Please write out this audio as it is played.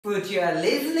Put your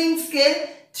listening skill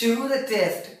to the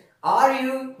test. Are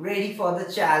you ready for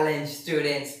the challenge,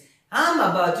 students? I'm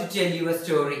about to tell you a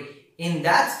story. In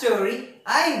that story,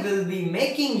 I will be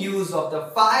making use of the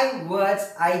 5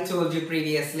 words I told you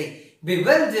previously.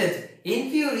 Bewildered,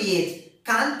 infuriate,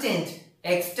 content,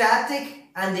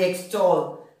 ecstatic and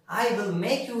extol. I will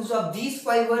make use of these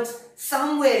 5 words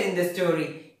somewhere in the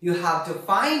story. You have to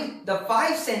find the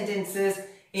 5 sentences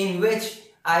in which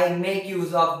I make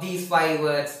use of these 5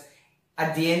 words.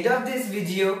 At the end of this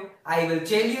video, I will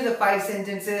tell you the 5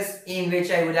 sentences in which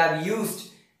I would have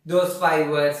used those 5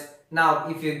 words. Now,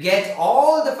 if you get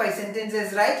all the 5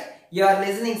 sentences right, your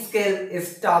listening skill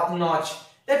is top notch.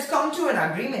 Let's come to an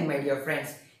agreement, my dear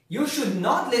friends. You should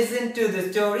not listen to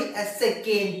the story a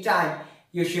second time.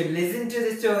 You should listen to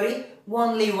the story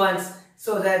only once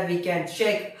so that we can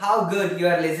check how good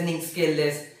your listening skill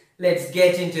is. Let's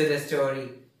get into the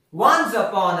story. Once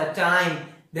upon a time,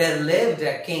 there lived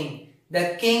a king.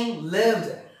 The king lived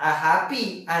a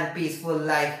happy and peaceful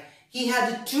life. He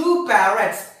had 2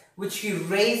 parrots which he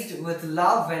raised with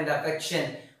love and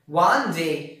affection. One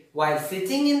day, while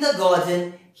sitting in the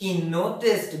garden, he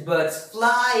noticed birds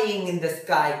flying in the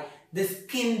sky. This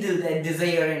kindled a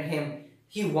desire in him.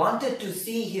 He wanted to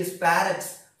see his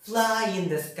parrots fly in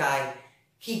the sky.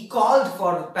 He called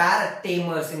for parrot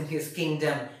tamers in his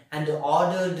kingdom and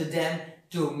ordered them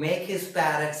to make his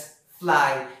parrots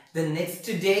fly. The next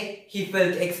day, he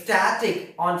felt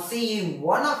ecstatic on seeing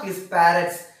one of his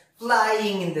parrots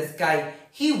flying in the sky.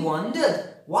 He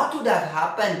wondered what would have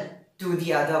happened to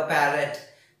the other parrot.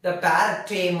 The parrot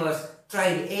tamers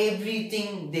tried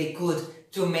everything they could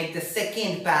to make the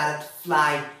second parrot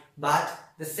fly, but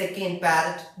the second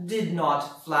parrot did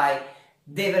not fly.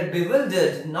 They were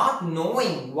bewildered, not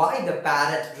knowing why the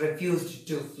parrot refused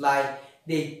to fly.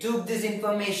 They took this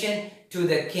information to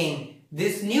the king.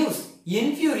 This news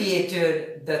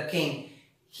infuriated the king.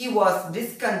 He was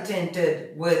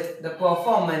discontented with the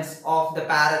performance of the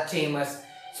parrot tamers.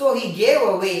 So he gave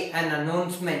away an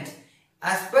announcement.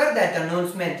 As per that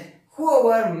announcement,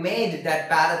 whoever made that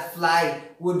parrot fly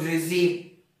would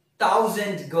receive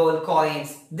 1,000 gold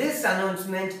coins. This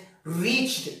announcement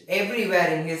reached everywhere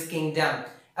in his kingdom.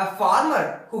 A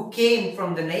farmer who came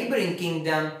from the neighboring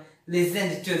kingdom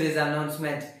listened to this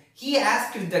announcement. He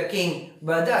asked the king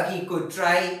whether he could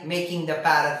try making the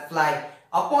parrot fly.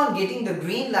 Upon getting the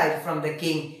green light from the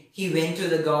king, he went to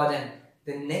the garden.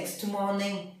 The next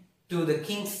morning, to the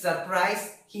king's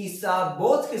surprise, he saw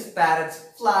both his parrots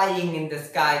flying in the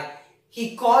sky.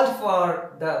 He called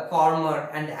for the farmer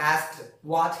and asked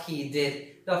what he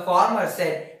did. The farmer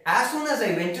said, "As soon as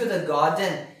I went to the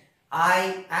garden,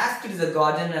 I asked the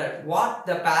gardener what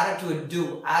the parrot would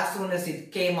do as soon as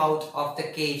it came out of the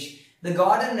cage. The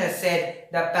gardener said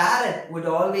the parrot would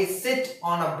always sit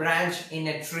on a branch in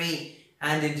a tree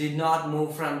and it did not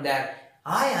move from there.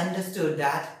 I understood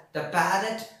that the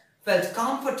parrot felt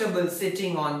comfortable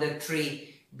sitting on the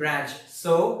tree branch.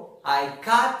 So I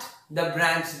cut the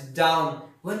branch down.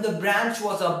 When the branch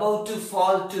was about to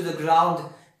fall to the ground,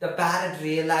 the parrot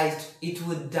realized it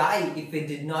would die if it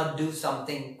did not do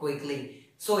something quickly.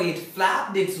 So it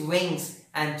flapped its wings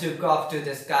and took off to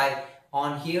the sky."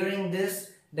 On hearing this,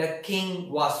 the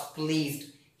king was pleased.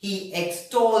 He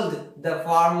extolled the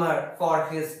farmer for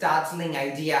his startling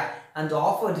idea and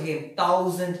offered him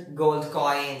 1,000 gold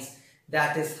coins.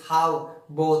 That is how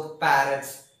both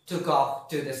parrots took off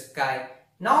to the sky.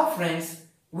 Now friends,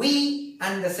 we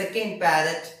and the second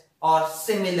parrot are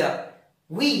similar.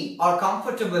 We are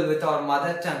comfortable with our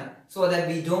mother tongue so that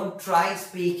we don't try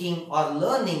speaking or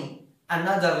learning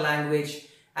another language,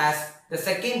 as the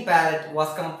second parrot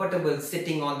was comfortable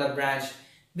sitting on the branch.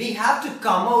 We have to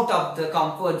come out of the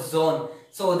comfort zone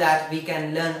so that we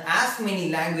can learn as many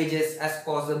languages as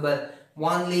possible.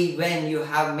 Only when you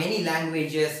have many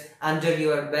languages under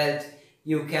your belt,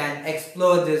 you can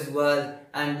explore this world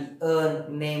and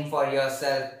earn name for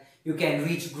yourself. You can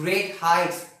reach great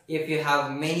heights if you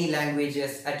have many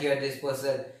languages at your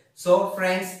disposal. So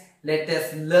friends, let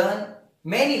us learn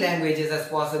many languages as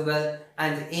possible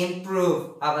and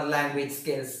improve our language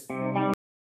skills.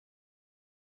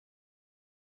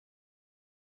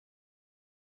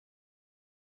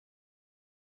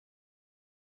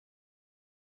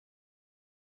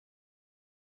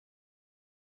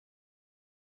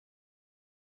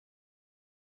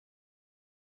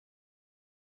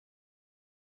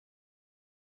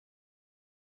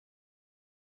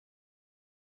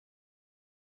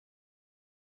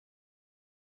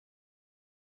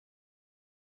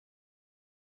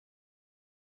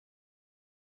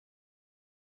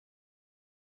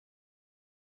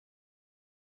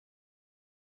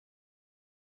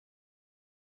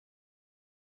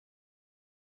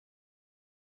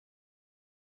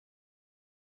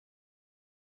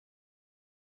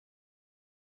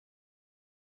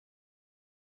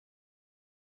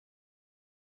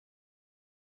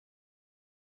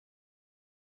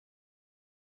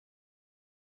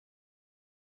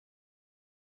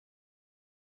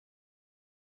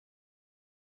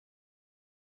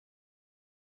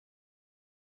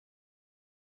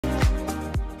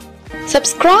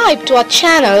 Subscribe to our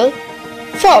channel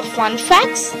for fun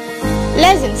facts,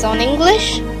 lessons on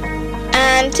English,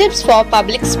 and tips for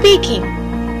public speaking.